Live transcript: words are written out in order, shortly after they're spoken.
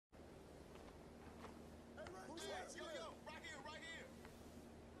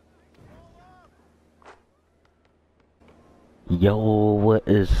Yo, what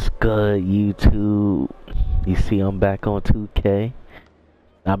is good, YouTube? You see, I'm back on 2K.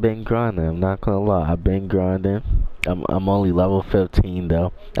 I've been grinding. I'm not gonna lie. I've been grinding. I'm only level 15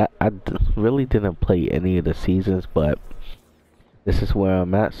 though. Really didn't play any of the seasons, but this is where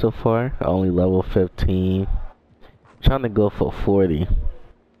I'm at so far. Only level 15. Trying to go for 40.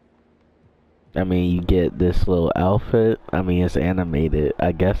 I mean, you get this little outfit. I mean, it's animated.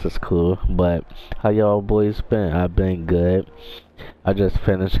 I guess it's cool. But how y'all boys been? I've been good. I just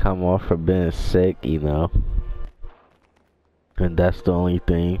finished coming off for being sick, you know. And that's the only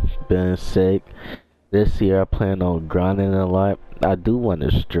thing. Being sick. This year I plan on grinding a lot. I do want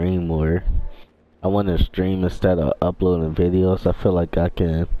to stream more. I want to stream instead of uploading videos. I feel like I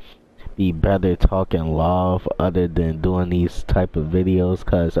can be better talking live other than doing these type of videos,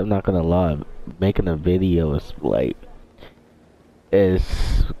 cause I'm not gonna lie, making a video is like,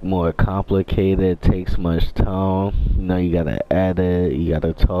 it's more complicated, it takes much time, you know, you gotta edit, you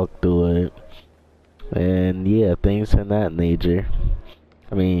gotta talk through it, and yeah, things in that nature.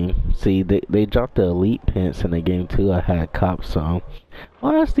 I mean, see, they dropped the elite pants in the game too. I had cops on.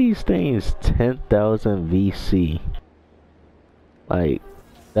 Why is these things 10,000 VC? Like,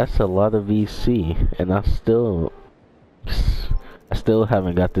 that's a lot of VC, and I still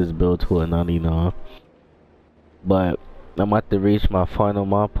haven't got this build to a 99. But I'm about to reach my final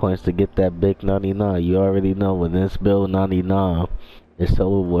mod points to get that big 99. You already know when this build 99, it's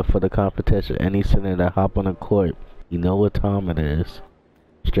over with for the competition. Any center that hop on the court, you know what time it is.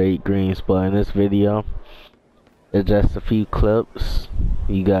 Straight greens. But in this video, it's just a few clips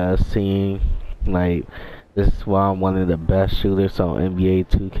you guys seeing, like, this is why I'm one of the best shooters on NBA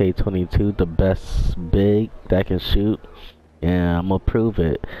 2K22, the best big that can shoot, and I'm gonna prove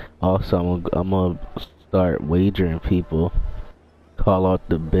it. Also, I'm gonna start wagering people, call out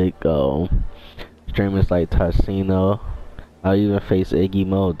the big streamers like Tarsino. I'll even face Iggy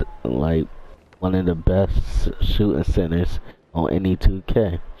Mo, like one of the best shooting centers on any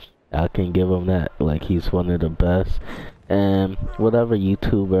 2K. I can give him that, like he's one of the best. And whatever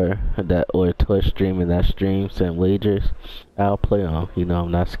YouTuber that or Twitch streamer that streams and wagers, I'll play on. You know,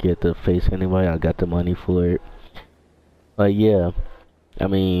 I'm not scared to face anybody. I got the money for it. But yeah, I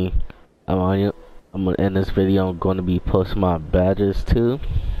mean, I'm gonna end this video. I'm going to be posting my badges too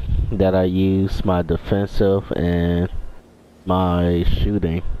that I use, my defensive and my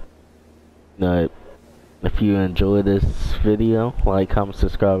shooting. Now, if you enjoy this video, like, comment,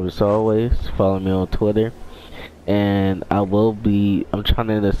 subscribe as always. Follow me on Twitter. And I'm trying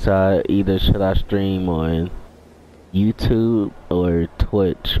to decide either should I stream on YouTube or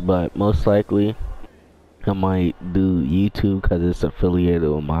Twitch, but most likely I might do YouTube because it's affiliated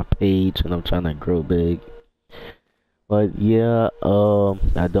with my page and I'm trying to grow big. But yeah,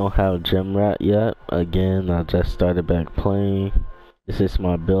 I don't have gym rat yet. Again, I just started back playing. This is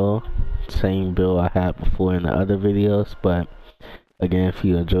my build, same build I had before in the other videos. But again, if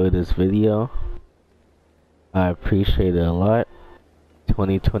you enjoyed this video, I appreciate it a lot.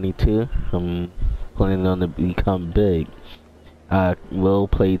 2022, I'm planning on to become big. I will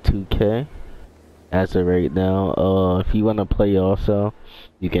play 2K as of right now. If you want to play also,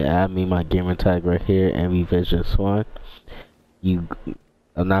 you can add me, my gamer tag right here, MVision Swan.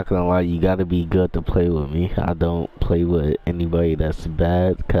 I'm not gonna lie, you gotta be good to play with me. I don't play with anybody that's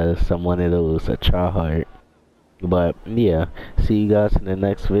bad, because I'm one of those that try hard. But yeah, see you guys in the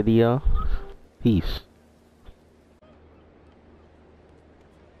next video. Peace.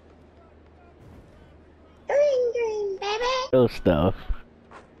 Green, baby. Real stuff.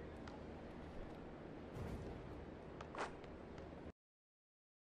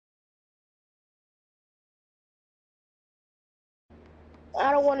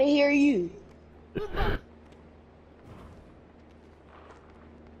 I don't want to hear you. Come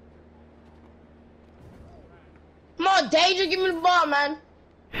on, Danger, give me the ball, man.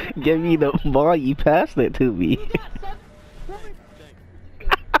 Give me the ball, you passed it to me.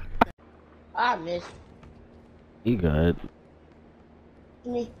 I missed. You good.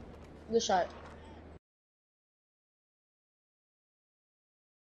 Give me. Good shot.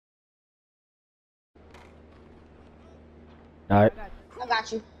 Alright. I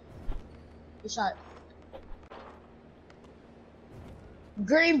got you. Good shot.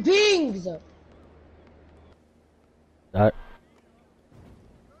 Green beans. Alright.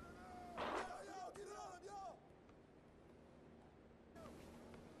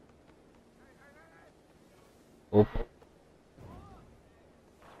 Oh.